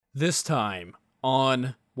This time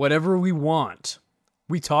on Whatever We Want,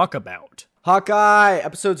 we talk about Hawkeye,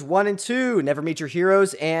 episodes 1 and 2, Never Meet Your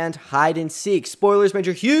Heroes, and Hide and Seek. Spoilers,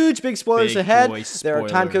 major, huge, big spoilers ahead. There are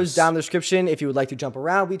time codes down in the description if you would like to jump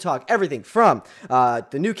around. We talk everything from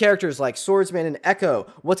the new characters like Swordsman and Echo,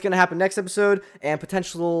 what's going to happen next episode, and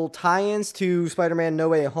potential tie-ins to Spider-Man No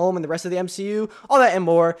Way Home and the rest of the MCU. All that and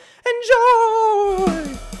more.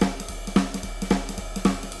 Enjoy!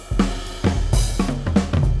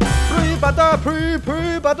 Pre-butter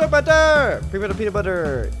peanut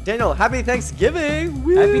butter. Daniel, happy Thanksgiving.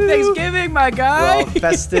 Woo! Happy Thanksgiving, my guy. Well,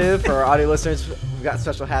 festive for our audio listeners. We've got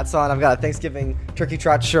special hats on. I've got a Thanksgiving turkey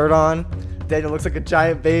trot shirt on. Daniel looks like a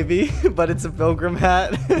giant baby, but it's a pilgrim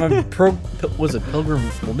hat. Was it Pilgrim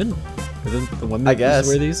Woman? The women I guess.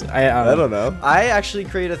 Wear these? I don't know. I actually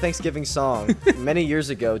created a Thanksgiving song many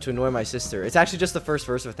years ago to annoy my sister. It's actually just the first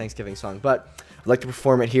verse of a Thanksgiving song, but I'd like to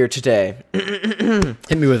perform it here today.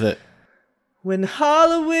 Hit me with it. When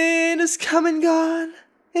Halloween is come and gone,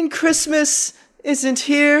 and Christmas isn't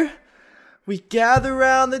here, we gather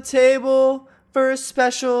round the table for a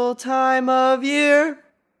special time of year.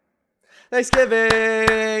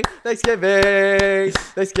 Thanksgiving, Thanksgiving,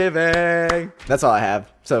 Thanksgiving. That's all I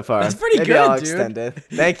have so far. That's pretty Maybe good, I'll dude. extend it.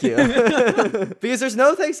 Thank you. Because there's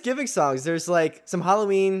no Thanksgiving songs. There's like some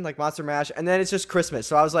Halloween, like Monster Mash, and then it's just Christmas.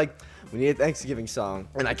 So I was like, we need a Thanksgiving song.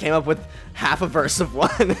 And I came up with half a verse of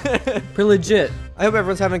one. Pretty legit. I hope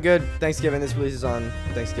everyone's having a good Thanksgiving. This releases on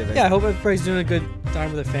Thanksgiving. Yeah, I hope everybody's doing a good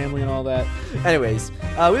time with their family and all that. Anyways, we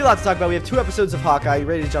have a lot to talk about. We have 2 episodes of Hawkeye. You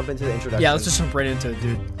ready to jump into the introduction? Yeah, let's just jump right into it,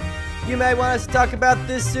 dude. You may want us to talk about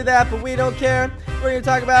this or that, but we don't care. We're going to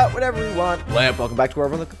talk about whatever we want. Welcome back to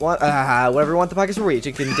whatever we want the podcast will reach.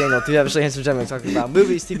 Including Daniel, 2 obviously handsome gentlemen talking about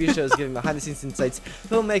movies, TV shows, giving behind-the-scenes insights,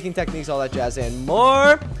 filmmaking techniques, all that jazz, and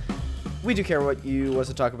more. We do care what you want us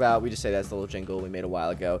to talk about. We just say that's the little jingle we made a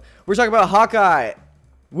while ago. We're talking about Hawkeye.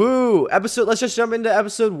 Woo! Let's just jump into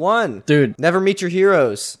episode 1. Dude. Never Meet Your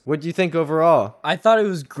Heroes. What do you think overall? I thought it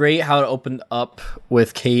was great how it opened up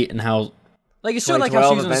with Kate and how... Like, it showed like how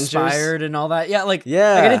she was Avengers. inspired and all that. Yeah, like,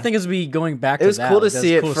 Yeah. Like, I didn't think it was be going back to that. It was cool to Like,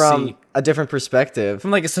 see it from a different perspective.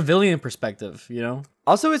 From, like, a civilian perspective, you know?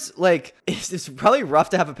 Also, it's like, it's probably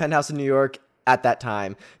rough to have a penthouse in New York at that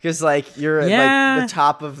time. Because, like, you're at, like, the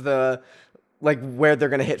top of the... like where they're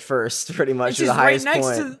gonna hit first, pretty much, to the highest point.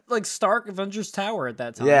 Right next to like Stark Avengers Tower at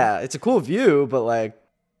that time. Yeah, it's a cool view, but like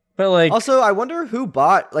also I wonder who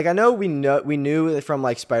bought. Like I know we knew from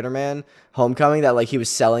like Spider-Man Homecoming that like he was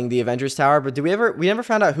selling the Avengers Tower, but we never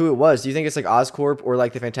found out who it was. Do you think it's like Oscorp or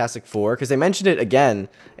like the Fantastic Four? Because they mentioned it again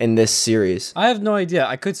in this series. I have no idea.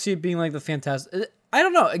 I could see it being like the Fantastic. I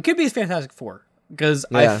don't know. It could be Fantastic Four. Because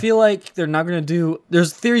I feel like they're not going to do...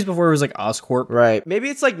 There's theories before it was like Oscorp. Right. Maybe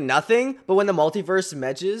it's like nothing, but when the multiverse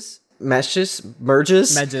merges,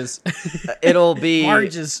 it'll be...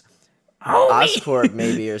 Marges. Oscorp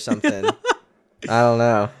maybe or something. I don't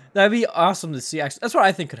know. That'd be awesome to see. Actually, that's what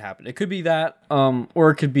I think could happen. It could be that,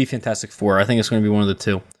 or it could be Fantastic Four. I think it's going to be one of the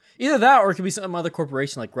two. Either that, or it could be some other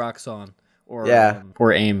corporation like Roxxon or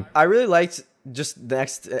AIM. I really liked... just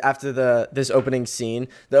next after this opening scene,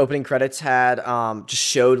 the opening credits had just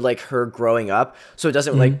showed like her growing up, so it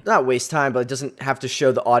doesn't like not waste time, but it doesn't have to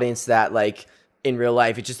show the audience that like in real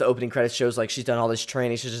life. It's just the opening credits shows like she's done all this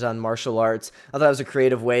training, she's just done martial arts. I thought it was a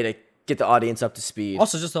creative way to get the audience up to speed.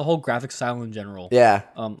 Also, just the whole graphic style in general. Yeah.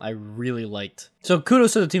 I really liked. So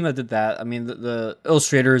kudos to the team that did that. I mean, the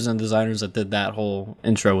illustrators and designers that did that whole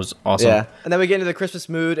intro was awesome. Yeah. And then we get into the Christmas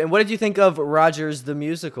mood. And what did you think of Rogers the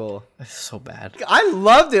musical? It's so bad. I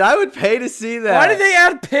loved it. I would pay to see that. Why did they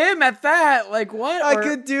add Pym at that? Like what? I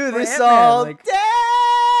could do this all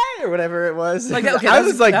day or whatever it was. Like okay, I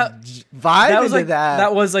was like vibing to that.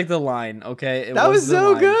 That was like the line. Okay, that was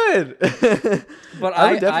so good. But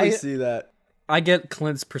I would definitely see that. I get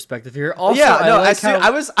Clint's perspective here. Also, yeah, no, I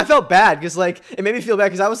I felt bad because like it made me feel bad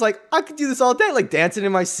because I was like I could do this all day, like dancing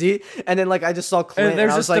in my seat, and then like I just saw Clint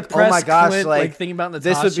and I was like, oh my gosh, Clint, like thinking about Natasha.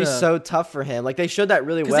 This would be so tough for him. Like they showed that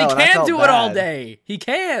really well. Because he can't do bad. it all day. He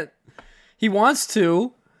can't. He wants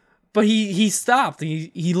to, but he stopped.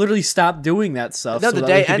 He literally stopped doing that stuff. No, so the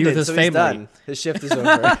day ended, with his so family. he's done. His shift is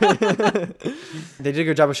over. They did a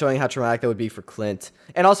good job of showing how traumatic that would be for Clint.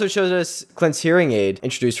 And also shows us Clint's hearing aid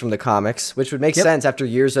introduced from the comics, which would make sense after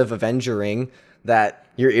years of Avengering that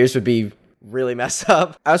your ears would be really messed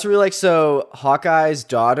up. I also really like, so Hawkeye's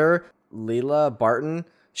daughter, Leela Barton,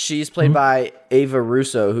 she's played by Ava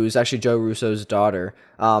Russo, who's actually Joe Russo's daughter.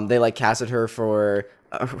 They like casted her for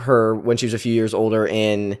her when she was a few years older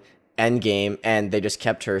in Endgame, and they just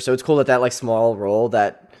kept her. So it's cool that like small role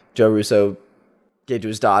that Joe Russo gave to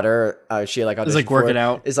his daughter, she like auditioned like working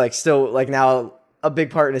out. is like still like now a big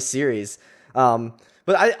part in a series.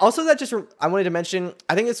 But I wanted to mention,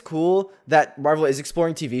 I think it's cool that Marvel is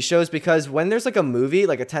exploring TV shows, because when there's like a movie,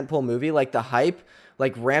 like a tentpole movie, like the hype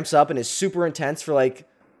like ramps up and is super intense for like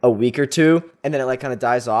a week or two, and then it like kind of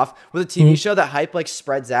dies off. With a TV show, that hype like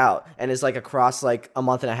spreads out and is like across like a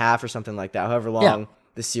month and a half or something like that, however long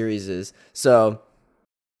the series is. So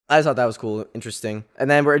I just thought that was cool, interesting. And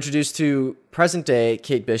then we're introduced to present day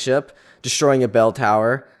Kate Bishop destroying a bell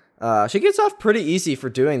tower. She gets off pretty easy for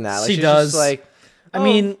doing that. Like, she does. Just like, I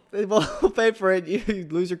mean, we'll pay for it. You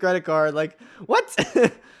lose your credit card. Like, what?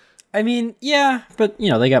 I mean, yeah, but you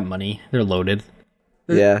know, they got money. They're loaded.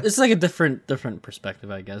 Yeah. It's like a different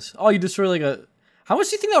perspective, I guess. Oh, you destroy like a... How much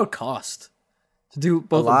do you think that would cost to do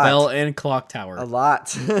both a bell and clock tower? A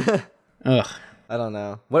lot. Ugh. I don't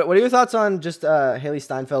know. What are your thoughts on just Haley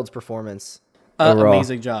Steinfeld's performance?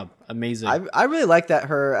 Amazing job. Amazing. I really like that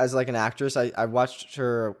her as like an actress. I watched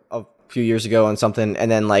her a few years ago on something,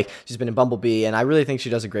 and then like she's been in Bumblebee, and I really think she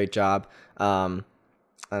does a great job. And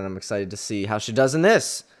I'm excited to see how she does in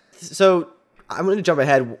this. So I'm going to jump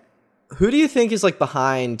ahead. Who do you think is like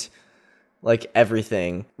behind like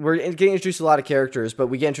everything? We're getting introduced to a lot of characters, but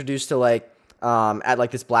we get introduced to like at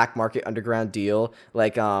like this black market underground deal,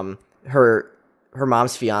 like her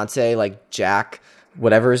mom's fiance, like Jack,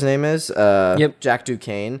 whatever his name is. Jack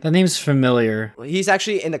Duquesne. That name's familiar. He's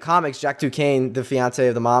actually in the comics, Jack Duquesne, the fiance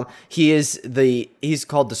of the mom. He's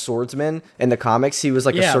called the Swordsman in the comics. He was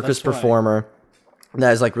like a circus performer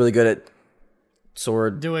that is like really good at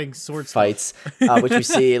doing sword fights, which we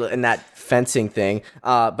see in that fencing thing.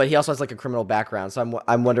 But he also has like a criminal background. So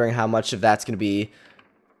I'm wondering how much of that's going to be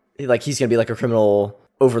like, he's going to be like a criminal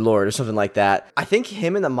overlord or something like that. I think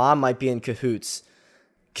him and the mom might be in cahoots,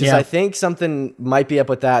 because I think something might be up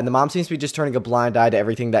with that. And the mom seems to be just turning a blind eye to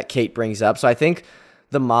everything that Kate brings up. So I think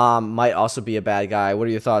the mom might also be a bad guy. What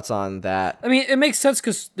are your thoughts on that? I mean, it makes sense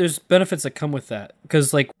because there's benefits that come with that.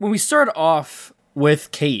 Because like when we start off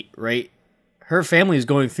with Kate, right? Her family is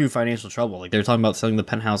going through financial trouble. Like they're talking about selling the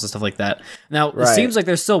penthouse and stuff like that. Now, It seems like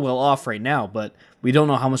they're still well off right now, but we don't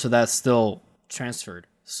know how much of that's still transferred.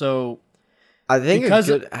 So I think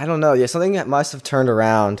I don't know. Yeah, something that must have turned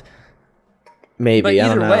around. Maybe. But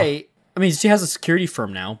either way, I mean, she has a security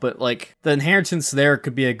firm now, but like the inheritance there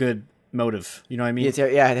could be a good motive. You know what I mean?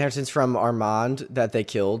 Inheritance from Armand that they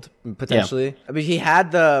killed, potentially. Yeah. I mean, he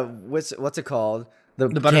had the, what's it called? The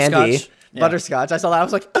candy. Butterscotch. I saw that. I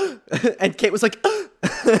was like, and Kate was like, but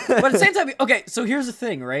at the same time, okay, so here's the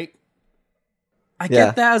thing, right? I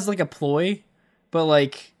get that as like a ploy, but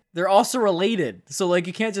like they're also related. So like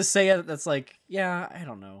you can't just say it. That's like, yeah, I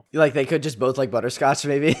don't know. Like they could just both like butterscotch,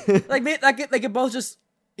 maybe. Like they could both just.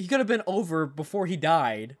 He could have been over before he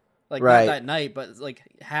died, like not that night, but like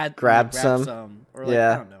had grabbed some, or like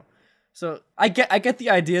I don't know. So I get the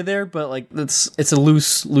idea there, but like it's a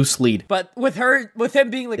loose lead. But with him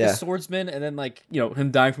being like a swordsman, and then like, you know,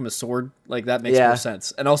 him dying from a sword, like that makes more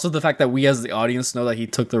sense. And also the fact that we as the audience know that he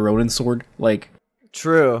took the Ronin sword, like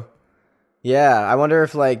true. Yeah, I wonder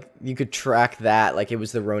if like you could track that, like it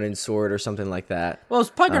was the Ronin sword or something like that. Well, it's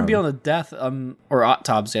probably gonna be on the death or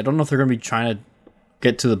autopsy. I don't know if they're gonna be trying to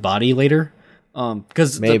get to the body later.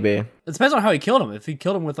 Because maybe it depends on how he killed him. If he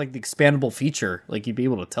killed him with like the expandable feature, like you'd be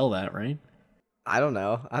able to tell that, right? I don't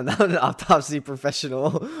know. I'm not an autopsy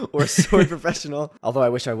professional or sword professional, although I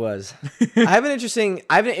wish I was. I have an interesting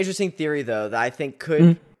theory though that I think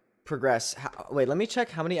could progress. Wait, let me check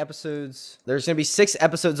how many episodes. There's going to be 6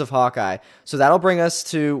 episodes of Hawkeye, so that'll bring us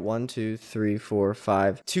to 1, 2, 3, 4,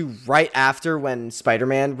 5 to right after when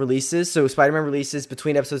Spider-Man releases. So Spider-Man releases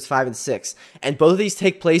between episodes 5 and 6, and both of these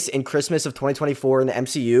take place in Christmas of 2024 in the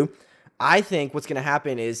MCU. I think what's going to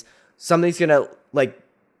happen is something's going to like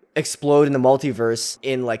explode in the multiverse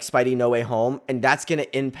in like Spidey No Way Home, and that's going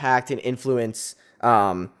to impact and influence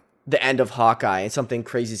the end of Hawkeye, and something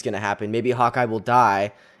crazy is going to happen. Maybe Hawkeye will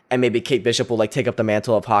die, and maybe Kate Bishop will like take up the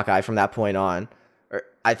mantle of Hawkeye from that point on. Or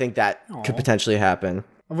I think that could potentially happen.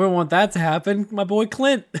 I wouldn't want that to happen. My boy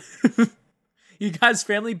Clint. You guys'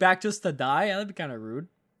 family back just to die? That'd be kind of rude.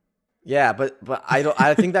 Yeah, but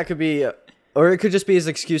I think that could be, or it could just be his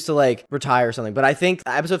excuse to like retire or something. But I think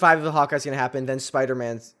episode 5 of Hawkeye is going to happen. Then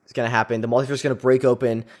Spider-Man's going to happen. The multiverse is going to break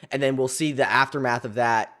open. And then we'll see the aftermath of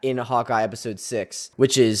that in Hawkeye episode 6,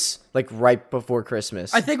 which is like right before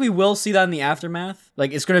Christmas. I think we will see that in the aftermath.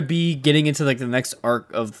 Like it's going to be getting into like the next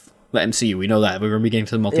arc of the MCU. We know that. We're going to be getting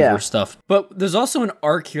to the multiverse stuff. But there's also an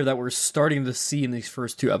arc here that we're starting to see in these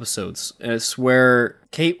first 2 episodes. And it's where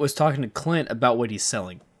Kate was talking to Clint about what he's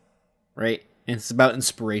selling. Right? And it's about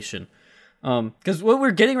inspiration. Because what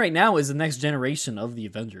we're getting right now is the next generation of the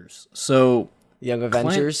Avengers. So Young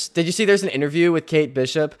Avengers. Did you see there's an interview with Kate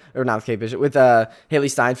Bishop, or not with Kate Bishop, with Haley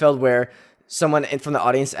Steinfeld, where someone from the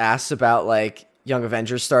audience asks about like Young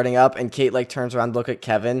Avengers starting up, and Kate like turns around to look at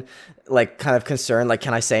Kevin, like kind of concerned, like,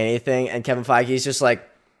 can I say anything? And Kevin Feige's just like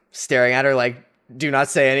staring at her like, do not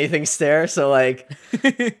say anything stare. So like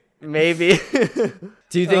maybe.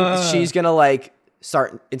 Do you think she's gonna like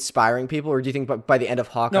start inspiring people, or do you think by the end of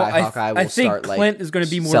Hawkeye, Hawkeye will start like Clint is going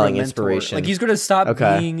to be more selling of a mentor. inspiration? Like he's going to stop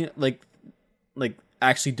being like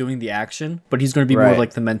actually doing the action, but he's going to be more of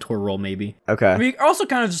like the mentor role maybe. Okay. I mean, also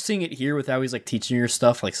kind of just seeing it here with how he's like teaching her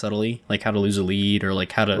stuff like subtly, like how to lose a lead or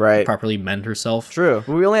like how to properly mend herself. True.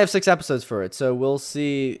 We only have 6 episodes for it, so we'll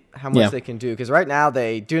see how much they can do, because right now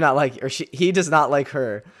they do not like, or he does not like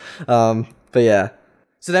her. But yeah.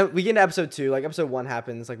 So then we get into episode 2. Like episode 1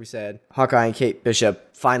 happens, like we said. Hawkeye and Kate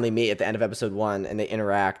Bishop finally meet at the end of episode 1 and they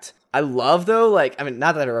interact. I love though, like, I mean,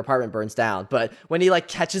 not that her apartment burns down, but when he like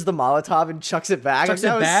catches the Molotov and chucks it back, that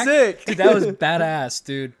was sick. Dude, that was badass,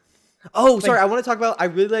 dude. Oh, sorry. I want to talk about, I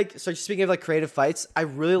really like, so speaking of like creative fights, I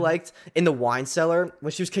really liked in the wine cellar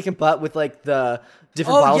when she was kicking butt with like the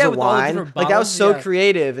different bottles of wine. Like that was so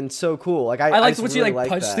creative and so cool. Like I liked when she like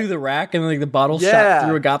punched through the rack and like the bottle shot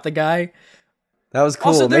through and got the guy. That was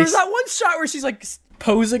cool. Also, there was that one shot where she's like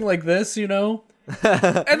posing like this, you know,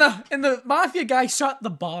 and the mafia guy shot the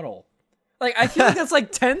bottle. Like I feel like that's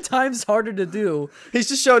like 10 times harder to do. He's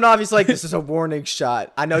just showing off. He's like, "This is a warning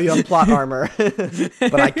shot. I know you have plot armor,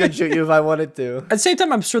 but I could shoot you if I wanted to." At the same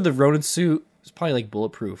time, I'm sure the Ronin suit is probably like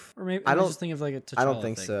bulletproof, or maybe I don't just think of like a T'Challa I don't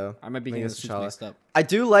think thing. so. I might be getting this mixed up. I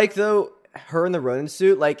do like though her in the Ronin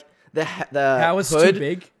suit, like. The how it's hood too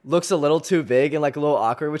big looks a little too big and like a little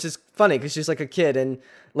awkward, which is funny because she's like a kid and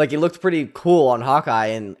like it looked pretty cool on Hawkeye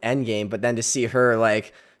and Endgame, but then to see her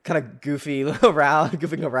like kind of goofing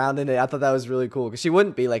around in it, I thought that was really cool because she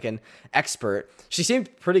wouldn't be like an expert. She seemed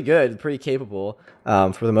pretty good, pretty capable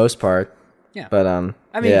for the most part. Yeah, but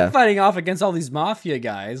I mean, fighting off against all these mafia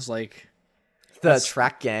guys, like the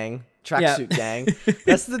tracksuit gang.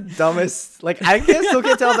 That's the dumbest. Like I guess still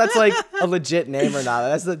can't tell if that's like a legit name or not.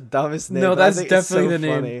 That's the dumbest name. No, that's definitely the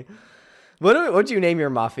name. Funny. What would you name your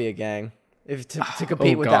mafia gang if to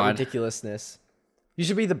compete with that ridiculousness? You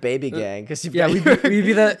should be the baby gang because we'd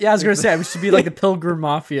be the. Yeah, I was gonna say we should be like the Pilgrim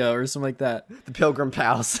Mafia or something like that. The Pilgrim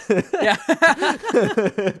Pals. Yeah.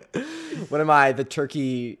 What am I? The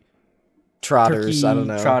Turkey Trotters. I don't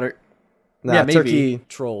know. Trotter. Nah, yeah, maybe. Turkey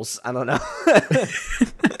Trolls. I don't know.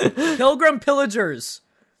 Pilgrim Pillagers.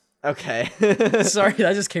 Okay. Sorry,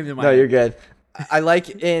 that just came to mind. No, you're good. I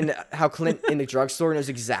like in how Clint in the drugstore knows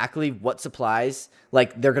exactly what supplies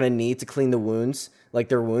like they're gonna need to clean the wounds, like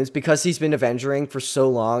their wounds, because he's been Avengering for so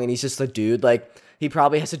long and he's just a dude. Like he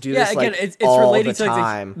probably has to do this. Again, like it's all related the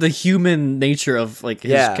time. Like the human nature of like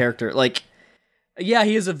his character. Like, yeah,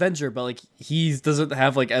 he is Avenger, but like he doesn't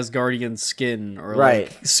have like Asgardian skin or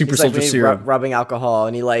like super soldier serum. Rubbing alcohol,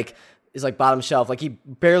 and he like is like bottom shelf. Like he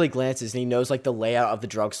barely glances, and he knows like the layout of the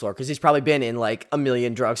drugstore because he's probably been in like a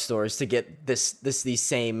million drugstores to get these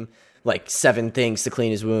same like 7 things to clean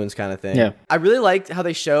his wounds kind of thing. Yeah. I really liked how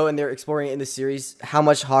they show, and they're exploring in the series, how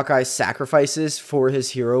much Hawkeye sacrifices for his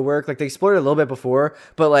hero work. Like they explored it a little bit before,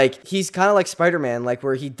 but like he's kind of like Spider-Man, like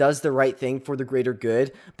where he does the right thing for the greater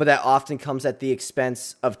good, but that often comes at the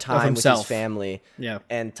expense of time with his family. Yeah.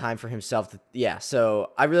 And time for himself. So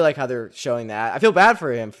I really like how they're showing that. I feel bad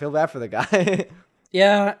for him. I feel bad for the guy.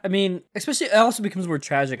 Yeah, I mean, especially it also becomes more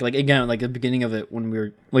tragic. Like again, like at the beginning of it when we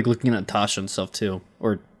were like looking at Tasha and stuff too,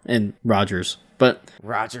 and Rogers. But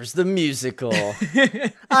Rogers the musical.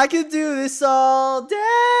 I could do this all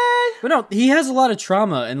day. But no, he has a lot of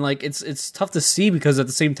trauma, and like it's tough to see because at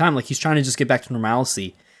the same time, like he's trying to just get back to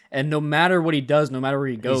normalcy. And no matter what he does, no matter where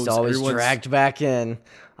he goes, he's always dragged back in.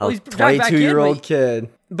 A 22-year-old kid.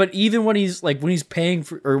 But even when he's paying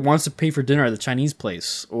for or wants to pay for dinner at the Chinese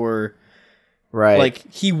place, or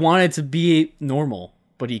like he wanted to be normal,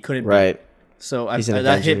 but he couldn't. Be. So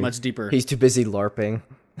that hit much deeper. He's too busy LARPing.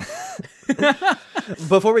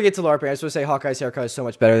 Before we get to LARPing, I just want to say Hawkeye's haircut is so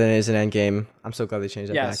much better than it is in Endgame. I'm so glad they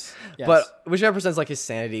changed that back. Yes. But which represents like his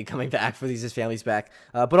sanity coming back for his family's back.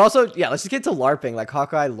 But also, let's just get to LARPing, like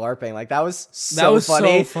Hawkeye LARPing. Like that was so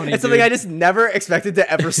funny. It's something I just never expected to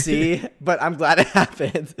ever see, but I'm glad it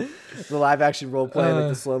happened. The live action role play, like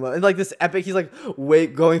the slow mo, and like this epic. He's like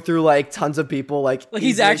going through like tons of people, like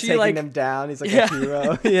he's actually taking like them down. He's like a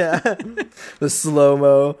hero. The slow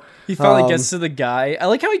mo. He finally gets to the guy. I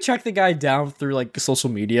like how he tracked the guy down through like social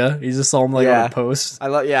media. He just saw him like on a post. I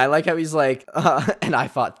like how he's like, and I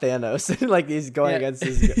fought Thanos. Like he's going against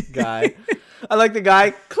this guy. I like the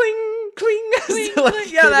guy. Cling, cling, cling, like, cling.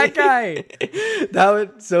 Yeah, that guy. That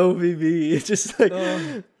would so be me. It's just like,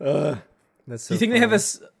 That's so do you think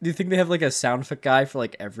funny. do you think they have like a sound effect guy for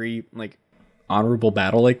like every like honorable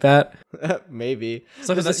battle like that? Maybe.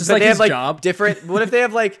 So that's just but like they his have like job. different. What if they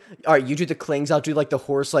have like, all right, you do the clings, I'll do like the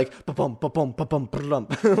horse, like ba-bum, ba-bum, ba-bum, ba-dum,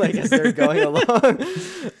 like as they're going along.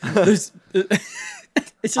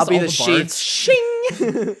 It's just I'll be all the the sheets. bards. Shing.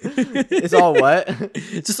 It's all what?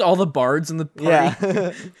 It's just all the bards in the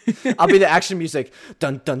party. Yeah. I'll be the action music.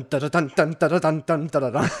 Dun dun dun dun dun dun dun dun dun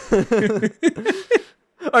dun dun.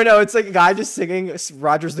 Or no, it's like a guy just singing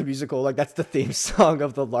Rogers the Musical. Like that's the theme song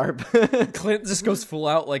of the LARP. Clint just goes full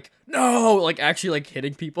out like no, like actually like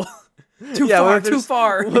hitting people. Too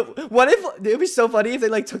far. What if it would be so funny if they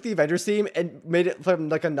like took the Avengers theme and made it from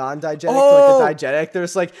like a non-diegetic to like a diegetic?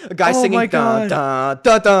 There's like a guy singing da da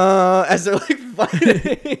da da as they're like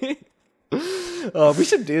fighting. Oh, we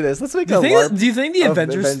should do this. Let's make a LARP. Do you think the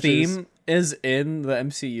Avengers theme is in the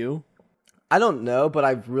MCU? I don't know, but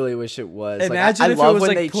I really wish it was. Imagine like, if I love it was when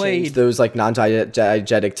like they played. change those like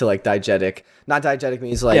non-diegetic to like diegetic. Not diegetic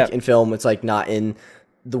means like in film it's like not in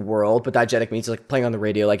the world, but diegetic means like playing on the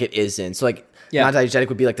radio like it is in. So like non-diegetic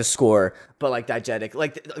would be like the score, but like diegetic.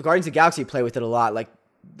 Like Guardians of the Galaxy play with it a lot. Like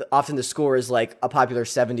often the score is like a popular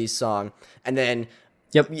 70s song and then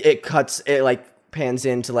it like pans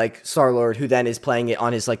into like Star-Lord, who then is playing it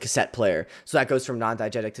on his like cassette player. So that goes from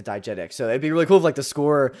non-diegetic to diegetic. So it'd be really cool if like the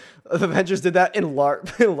score of Avengers did that in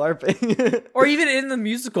LARPing. Or even in the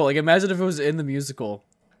musical. Like imagine if it was in the musical.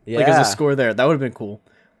 Yeah. Like as a score there. That would have been cool.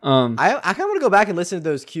 I kind of want to go back and listen to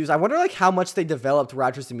those cues. I wonder like how much they developed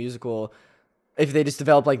Rogers the Musical, if they just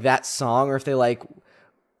developed like that song or if they like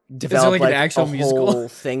develop like an actual whole musical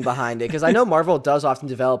thing behind it. Because I know Marvel does often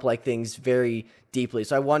develop like things very deeply.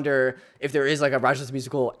 So I wonder if there is like a Rogers the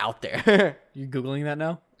Musical out there. You Googling that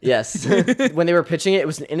now? Yes. When they were pitching it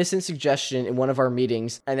was an innocent suggestion in one of our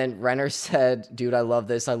meetings. And then Renner said, dude, I love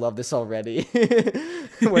this already.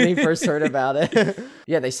 When he first heard about it.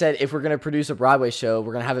 Yeah, they said if we're going to produce a Broadway show,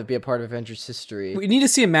 we're going to have it be a part of Avengers history. We need to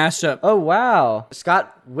see a mashup. Oh, wow.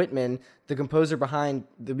 Scott Whitman, the composer behind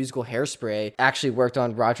the musical Hairspray, actually worked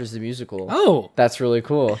on Rogers the Musical. Oh. That's really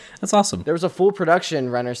cool. That's awesome. There was a full production,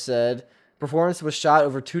 Renner said. Performance was shot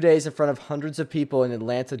over 2 days in front of hundreds of people in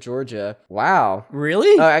Atlanta, Georgia. Wow.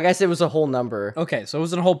 Really? I guess it was a whole number. Okay, so it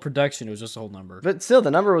wasn't a whole production, it was just a whole number. But still, the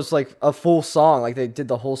number was like a full song. Like they did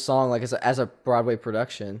the whole song like as a Broadway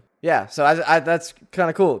production. Yeah, so I that's kind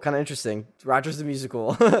of cool, kind of interesting. Rogers the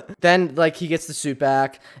Musical. Then like he gets the suit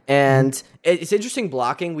back, and it's interesting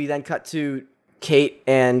blocking. We then cut to Kate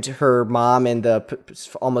and her mom and the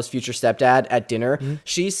almost future stepdad at dinner. Mm-hmm.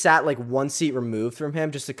 She sat like one seat removed from him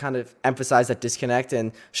just to kind of emphasize that disconnect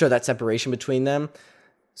and show that separation between them.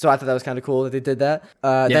 So I thought that was kind of cool that they did that.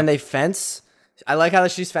 Then they fence. I like how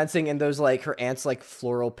she's fencing in those like her aunt's like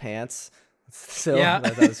floral pants. So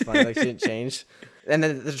that was funny. Like she didn't change. And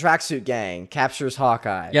then the tracksuit gang captures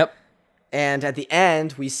Hawkeye. Yep. And at the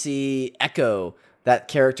end, we see Echo. That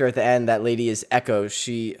character at the end, that lady is Echo.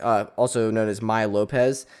 She also known as Maya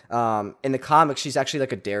Lopez. In the comics, she's actually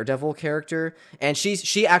like a Daredevil character, and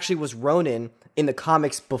she actually was Ronin in the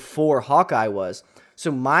comics before Hawkeye was.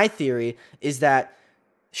 So my theory is that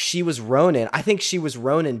she was Ronin. I think she was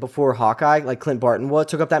Ronin before Hawkeye, like Clint Barton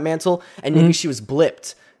took up that mantle, and maybe she was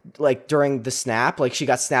blipped like during the snap, like she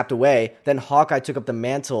got snapped away. Then Hawkeye took up the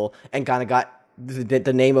mantle and kind of got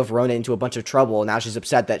the name of Ronin into a bunch of trouble. Now she's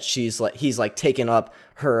upset that he's like taken up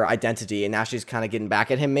her identity, and now she's kind of getting back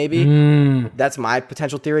at him. Maybe that's my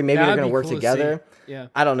potential theory. Maybe they're gonna work together. Yeah,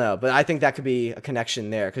 I don't know, but I think that could be a connection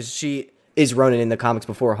there because she is Ronin in the comics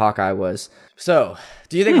before Hawkeye was. So,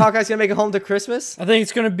 do you think Hawkeye's gonna make it home to Christmas? I think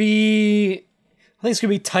it's gonna be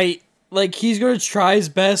tight. Like he's gonna try his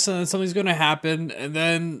best, and then something's gonna happen, and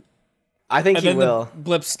then I think he will. The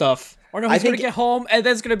blip stuff. Or no, he's going to get home, and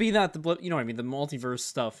that's going to be not the blip, you know what I mean, the multiverse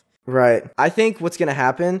stuff. Right. I think what's going to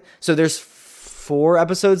happen, so there's 4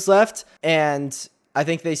 episodes left, and I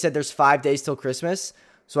think they said there's 5 days till Christmas,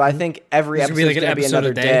 so I think every episode is going to be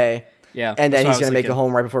another day. Yeah. And then he's going to make it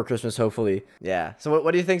home right before Christmas, hopefully. Yeah. So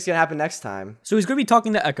what do you think is going to happen next time? So he's going to be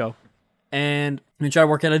talking to Echo, and going to try to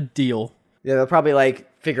work out a deal. Yeah, they'll probably,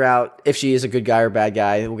 like, figure out if she is a good guy or bad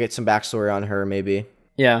guy. We'll get some backstory on her, maybe.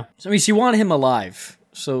 Yeah. So, I mean, she wanted him alive.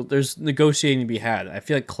 So there's negotiating to be had. I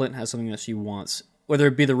feel like Clint has something that she wants, whether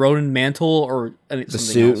it be the Ronin mantle or something the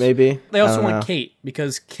suit, else. Maybe. They also want Kate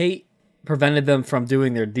because Kate prevented them from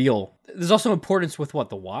doing their deal. There's also importance with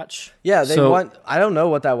the watch. Yeah, they want. I don't know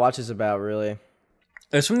what that watch is about, really.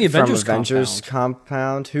 It's from the Avengers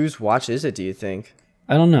compound. Whose watch is it? Do you think?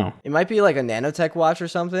 I don't know. It might be like a nanotech watch or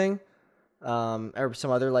something. Or some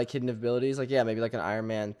other like hidden abilities, like maybe like an Iron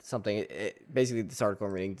Man something. Basically, this article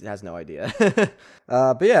I'm reading has no idea.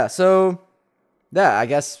 But yeah, so Yeah, I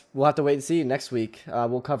guess we'll have to wait and see next week.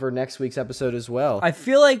 We'll cover next week's episode as well. I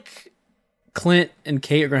feel like Clint and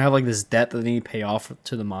Kate are going to have like this debt that they need to pay off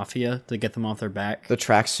to the mafia to get them off their back. The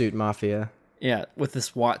tracksuit mafia. Yeah, with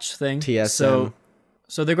this watch thing. TSM.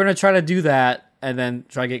 So they're going to try to do that and then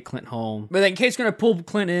try to get Clint home. But then Kate's going to pull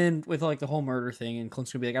Clint in with like the whole murder thing, and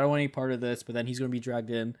Clint's going to be like, I don't want any part of this, but then he's going to be dragged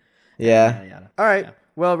in. Yeah. Yada, yada. All right. Yeah.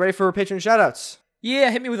 Well, ready for patron shoutouts?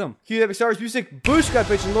 Yeah, hit me with them. Cue Epic Star Wars music. Boost got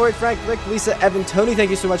Patreon. Lloyd, Frank, Rick, Lisa, Evan, Tony.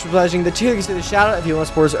 Thank you so much for pledging the tier. You can see the shout out if you want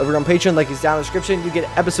to support us over on Patreon. Like it's down in the description. You get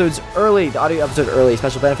episodes early, the audio episode early,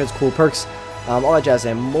 special benefits, cool perks, all that jazz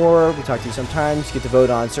and more. We talk to you sometimes. You get to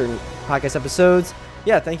vote on certain podcast episodes.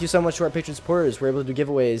 Yeah, thank you so much to our Patreon supporters. We're able to do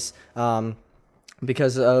giveaways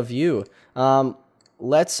because of you.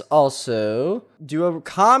 Let's also do a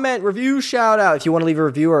comment review shout out. If you want to leave a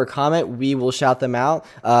review or a comment, we will shout them out.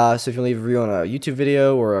 So if you leave a review on a YouTube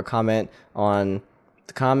video or a comment on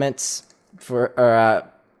the comments for or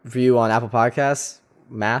review on Apple Podcasts,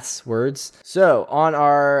 maths, words. So on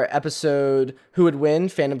our episode, Who Would Win?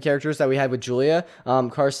 Fandom characters that we had with Julia,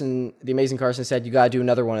 Carson, the amazing Carson said, you got to do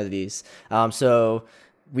another one of these. So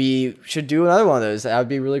we should do another one of those. That would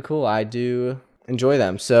be really cool. I do enjoy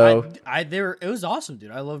them. So it was awesome,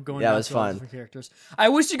 dude. I love going. Yeah, it was fun. Different characters. I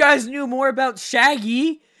wish you guys knew more about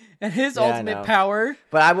Shaggy and his ultimate power.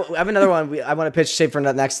 But I have another one. I want to pitch shape for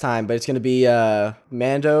next time, but it's going to be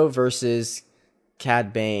Mando versus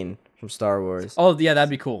Cad Bane from Star Wars. Oh yeah, that'd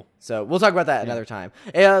be cool. So we'll talk about that another time.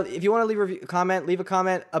 If you want to leave a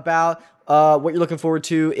comment about what you're looking forward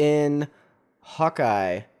to in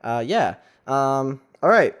Hawkeye. All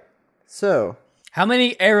right. So how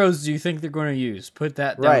many arrows do you think they're going to use? Put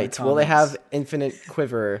that down in the comments. Will they have infinite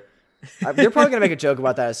quiver? They're probably going to make a joke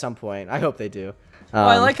about that at some point. I hope they do.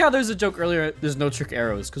 I like how there's a joke earlier. There's no trick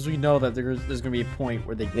arrows because we know that there's going to be a point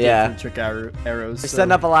where they get trick arrows. They're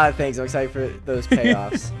setting up a lot of things. I'm excited for those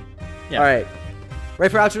payoffs. Yeah. All right.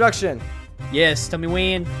 Ready for introduction? Yes. Tell me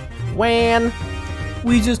when. When?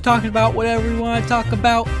 We just talking about whatever we want to talk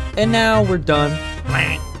about, and now we're done.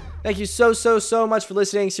 Thank you so much for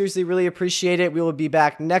listening. Seriously, really appreciate it. We will be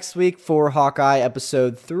back next week for Hawkeye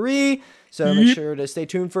episode 3. So make sure to stay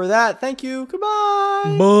tuned for that. Thank you.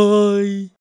 Goodbye. Bye.